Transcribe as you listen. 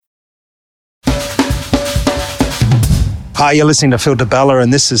Hi, you're listening to Phil DeBella,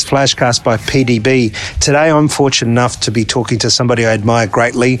 and this is Flashcast by PDB. Today, I'm fortunate enough to be talking to somebody I admire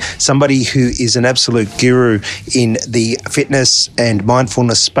greatly, somebody who is an absolute guru in the fitness and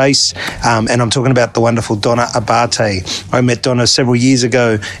mindfulness space, and I'm talking about the wonderful Donna Abbate. I met Donna several years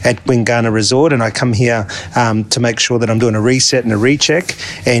ago at Gwingana Resort, and I come here to make sure that I'm doing a reset and a recheck,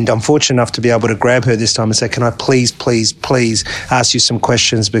 and I'm fortunate enough to be able to grab her this time and say, can I please ask you some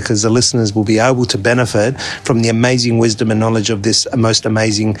questions, because the listeners will be able to benefit from the amazing wisdom and knowledge of this most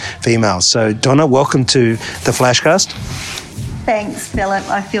amazing female. So, Donna, welcome to the Flashcast. Thanks, Philip.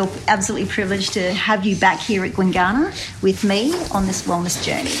 I feel absolutely privileged to have you back here at Gwingana with me on this wellness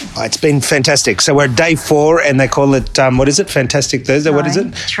journey. It's been fantastic. So we're at day 4, and they call it, what is it, Fantastic Thursday? No, what is it?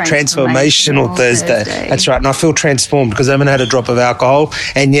 Transformational Thursday. That's right. And I feel transformed because I haven't had a drop of alcohol.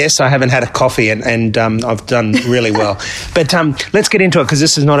 And yes, I haven't had a coffee, and I've done really well. But let's get into it, because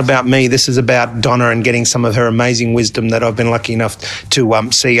this is not about me. This is about Donna and getting some of her amazing wisdom that I've been lucky enough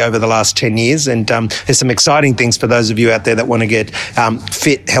to see over the last 10 years. And there's some exciting things for those of you out there that want to get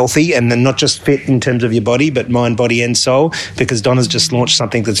fit, healthy, and then not just fit in terms of your body, but mind, body and soul, because Donna's just launched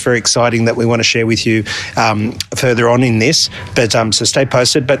something that's very exciting that we want to share with you further on in this. But so stay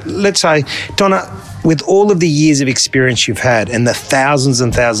posted. But let's say, Donna, with all of the years of experience you've had and the thousands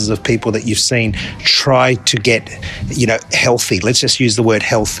and thousands of people that you've seen try to get, healthy, let's just use the word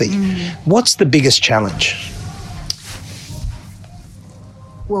healthy. What's the biggest challenge?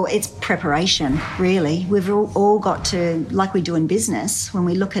 Well, it's preparation, really. We've all got to, like we do in business, when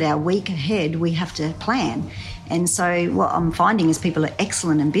we look at our week ahead, we have to plan. And so what I'm finding is people are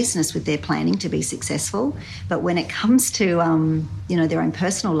excellent in business with their planning to be successful. But when it comes to, their own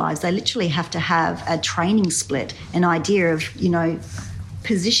personal lives, they literally have to have a training split, an idea of,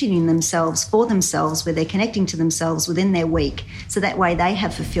 positioning themselves for themselves, where they're connecting to themselves within their week. So that way they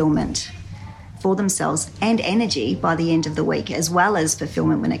have fulfillment for themselves and energy by the end of the week, as well as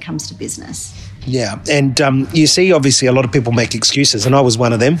fulfillment when it comes to business. Yeah, and you see, obviously, a lot of people make excuses, and I was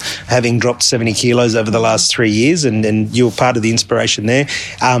one of them, having dropped 70 kilos over the last 3 years, and you're part of the inspiration there,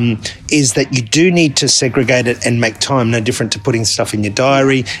 is that you do need to segregate it and make time, no different to putting stuff in your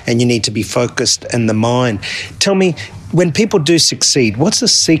diary, and you need to be focused in the mind. Tell me, when people do succeed, what's the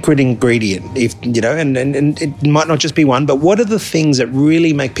secret ingredient? If and it might not just be one, but what are the things that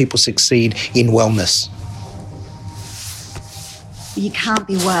really make people succeed in wellness? You can't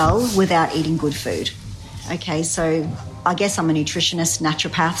be well without eating good food. Okay, so I guess I'm a nutritionist,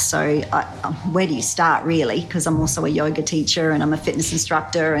 naturopath, so where do you start, really? Because I'm also a yoga teacher, and I'm a fitness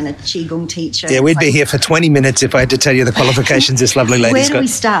instructor and a Qigong teacher. Yeah, we'd be here for 20 minutes if I had to tell you the qualifications this lovely lady's got. Where do we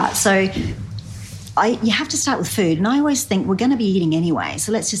start? So you have to start with food, and I always think we're going to be eating anyway,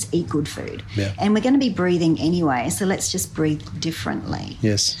 so let's just eat good food. Yeah. And we're going to be breathing anyway, so let's just breathe differently.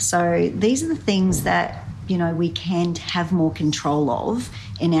 Yes. So these are the things that we can have more control of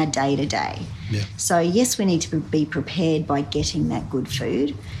in our day-to-day. Yeah. So yes, we need to be prepared by getting that good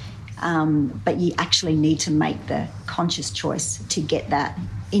food, but you actually need to make the conscious choice to get that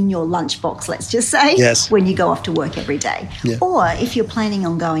in your lunchbox, let's just say, yes, when you go off to work every day. Yeah. Or if you're planning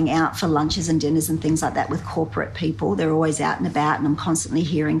on going out for lunches and dinners and things like that with corporate people, they're always out and about, and I'm constantly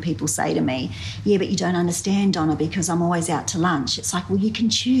hearing people say to me, yeah, but you don't understand, Donna, because I'm always out to lunch. It's like, well, you can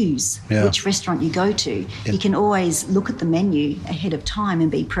choose which restaurant you go to. Yeah. You can always look at the menu ahead of time and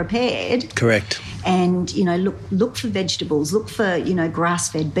be prepared. Correct. And, look for vegetables, look for,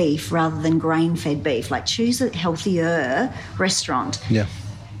 grass-fed beef rather than grain-fed beef. Like, choose a healthier restaurant. Yeah.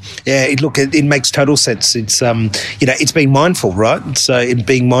 Yeah, it makes total sense. It's it's being mindful, right? So it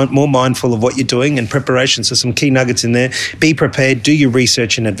being more mindful of what you're doing and preparation. So some key nuggets in there. Be prepared. Do your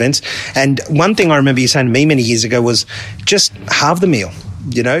research in advance. And one thing I remember you saying to me many years ago was just halve the meal.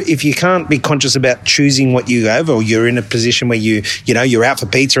 If you can't be conscious about choosing what you have, or you're in a position where you're out for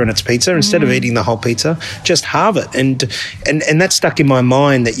pizza and it's pizza, instead of eating the whole pizza, just halve it. And that stuck in my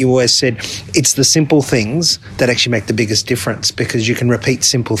mind, that you always said it's the simple things that actually make the biggest difference, because you can repeat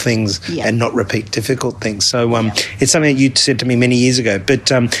simple things and not repeat difficult things. So it's something that you said to me many years ago.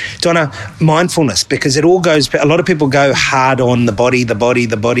 But Donna, mindfulness, because a lot of people go hard on the body,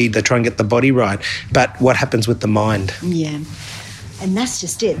 they try and get the body right. But what happens with the mind? Yeah. And that's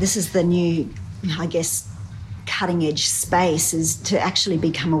just it. This is the new, I guess, cutting edge space, is to actually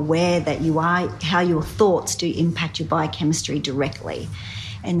become aware that how your thoughts do impact your biochemistry directly.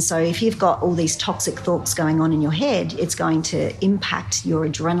 And so if you've got all these toxic thoughts going on in your head, it's going to impact your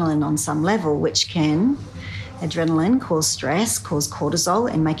adrenaline on some level, which can, adrenaline, cause stress, cause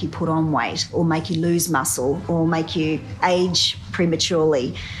cortisol, and make you put on weight, or make you lose muscle, or make you age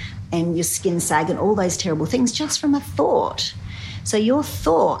prematurely, and your skin sag, and all those terrible things just from a thought. So your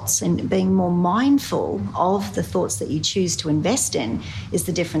thoughts and being more mindful of the thoughts that you choose to invest in is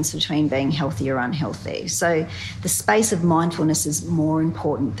the difference between being healthy or unhealthy. So the space of mindfulness is more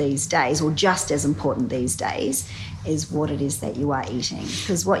important these days, or just as important these days, is what it is that you are eating.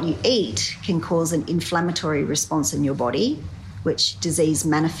 Because what you eat can cause an inflammatory response in your body, which disease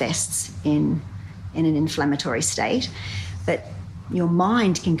manifests in an inflammatory state. But your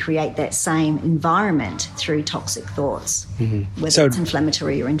mind can create that same environment through toxic thoughts, whether it's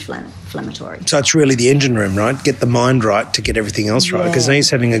inflammatory or inflammatory. So it's really the engine room, right? Get the mind right to get everything else right. Because now you're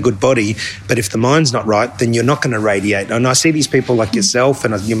having a good body, but if the mind's not right, then you're not going to radiate. And I see these people like yourself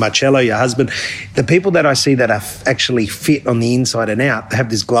and your Marcello, your husband, the people that I see that are actually fit on the inside and out, they have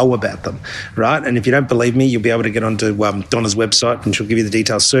this glow about them, right? And if you don't believe me, you'll be able to get onto Donna's website, and she'll give you the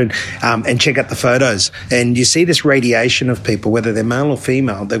details soon, and check out the photos. And you see this radiation of people, whether they're male or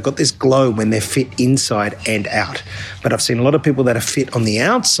female, they've got this glow when they're fit inside and out. But I've seen a lot of people that are fit on the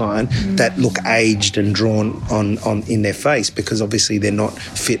outside that look aged and drawn on in their face, because obviously they're not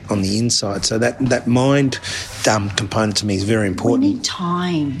fit on the inside. So that mind component to me is very important. We need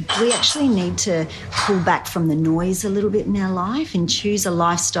time. We actually need to pull back from the noise a little bit in our life and choose a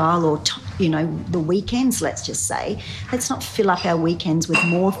lifestyle, or the weekends, let's just say. Let's not fill up our weekends with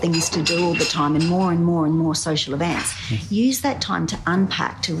more things to do all the time and more and more and more social events. Use that time to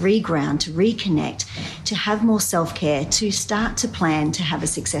unpack, to reground, to reconnect, to have more self-care, to start to plan to have a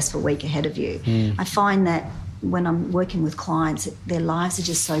successful week ahead of you. I find that when I'm working with clients, their lives are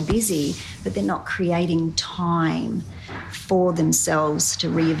just so busy, but they're not creating time for themselves to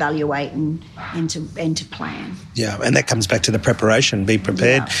reevaluate and to plan. Yeah, and that comes back to the preparation. Be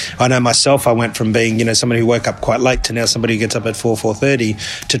prepared. Yeah. I know myself, I went from being, somebody who woke up quite late to now somebody who gets up at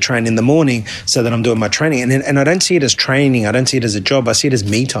 4:30 to train in the morning, so that I'm doing my training. And I don't see it as training. I don't see it as a job. I see it as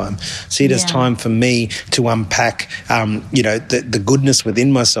me time. I see it as time for me to unpack, the goodness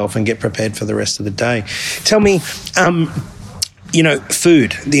within myself and get prepared for the rest of the day. Tell me,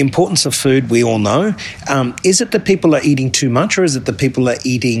 food, the importance of food, we all know. Is it that people are eating too much, or is it that people are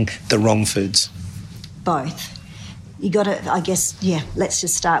eating the wrong foods? Both. You got to, let's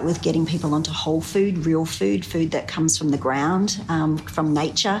just start with getting people onto whole food, real food that comes from the ground, from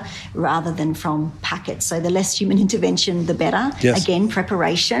nature, rather than from packets. So the less human intervention, the better. Yes. Again,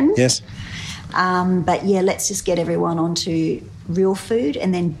 preparation. Yes. Let's just get everyone onto real food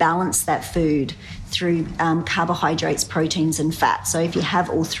and then balance that food through carbohydrates, proteins and fat. So if you have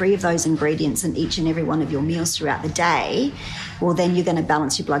all three of those ingredients in each and every one of your meals throughout the day, well, then you're going to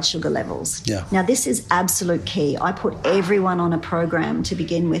balance your blood sugar levels. Yeah. Now, this is absolute key. I put everyone on a program to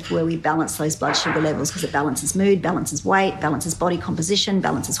begin with where we balance those blood sugar levels, because it balances mood, balances weight, balances body composition,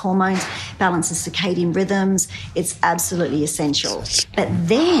 balances hormones, balances circadian rhythms. It's absolutely essential. But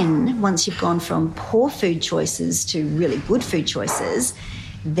then once you've gone from poor food choices to really good food choices,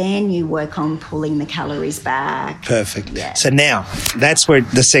 then you work on pulling the calories back. Perfect. Yeah. So now, that's where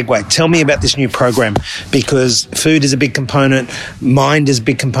the segue. Tell me about this new program, because food is a big component, mind is a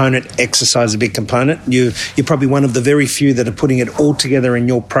big component, exercise is a big component. You're probably one of the very few that are putting it all together in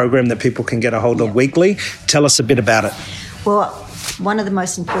your program that people can get a hold of weekly. Tell us a bit about it. Well, one of the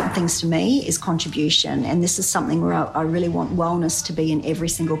most important things to me is contribution, and this is something where I really want wellness to be in every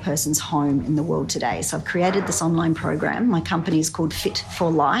single person's home in the world today. So I've created this online program. My company is called Fit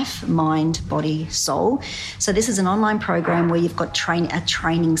for Life, Mind, Body, Soul. So this is an online program where you've got a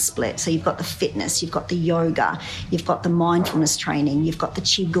training split. So you've got the fitness, you've got the yoga, you've got the mindfulness training, you've got the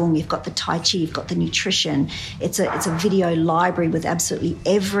qigong, you've got the tai chi, you've got the nutrition. It's a video library with absolutely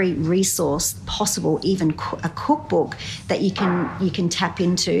every resource possible, even a cookbook that you can tap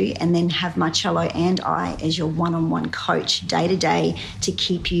into, and then have Marcello and I as your one-on-one coach day to day to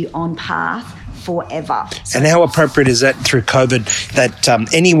keep you on path forever. So, and how appropriate is that through COVID,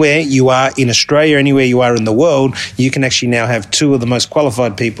 that anywhere you are in Australia, anywhere you are in the world, you can actually now have two of the most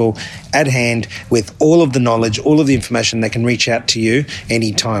qualified people at hand with all of the knowledge, all of the information. They can reach out to you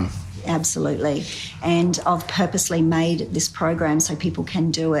anytime. Absolutely. And I've purposely made this program so people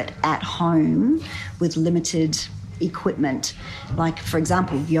can do it at home with limited equipment. Like, for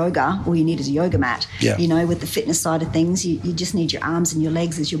example, yoga, all you need is a yoga mat. Yeah. With the fitness side of things, you just need your arms and your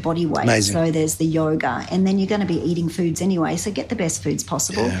legs as your body weight. Amazing. So there's the yoga, and then you're going to be eating foods anyway, so get the best foods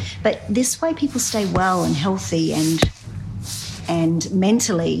possible. Yeah. But this way people stay well and healthy and and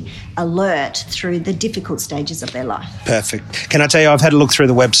mentally alert through the difficult stages of their life. Perfect. Can I tell you, I've had a look through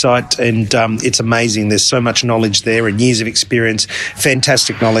the website and it's amazing. There's so much knowledge there and years of experience,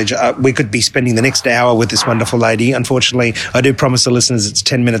 fantastic knowledge. We could be spending the next hour with this wonderful lady. Unfortunately, I do promise the listeners it's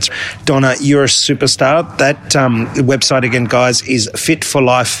 10 minutes. Donna, you're a superstar. That website again, guys, is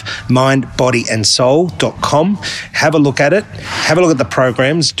fitforlifemindbodyandsoul.com. Have a look at it. Have a look at the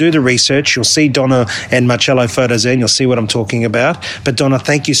programs. Do the research. You'll see Donna and Marcello photos there and you'll see what I'm talking about. But Donna,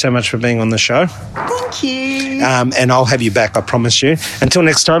 thank you so much for being on the show. Thank you. And I'll have you back, I promise you. Until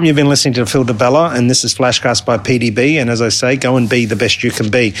next time, you've been listening to Phil DeBella, and this is Flashcast by PDB. And as I say, go and be the best you can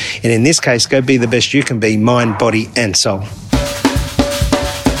be. And in this case, go be the best you can be, mind, body, and soul.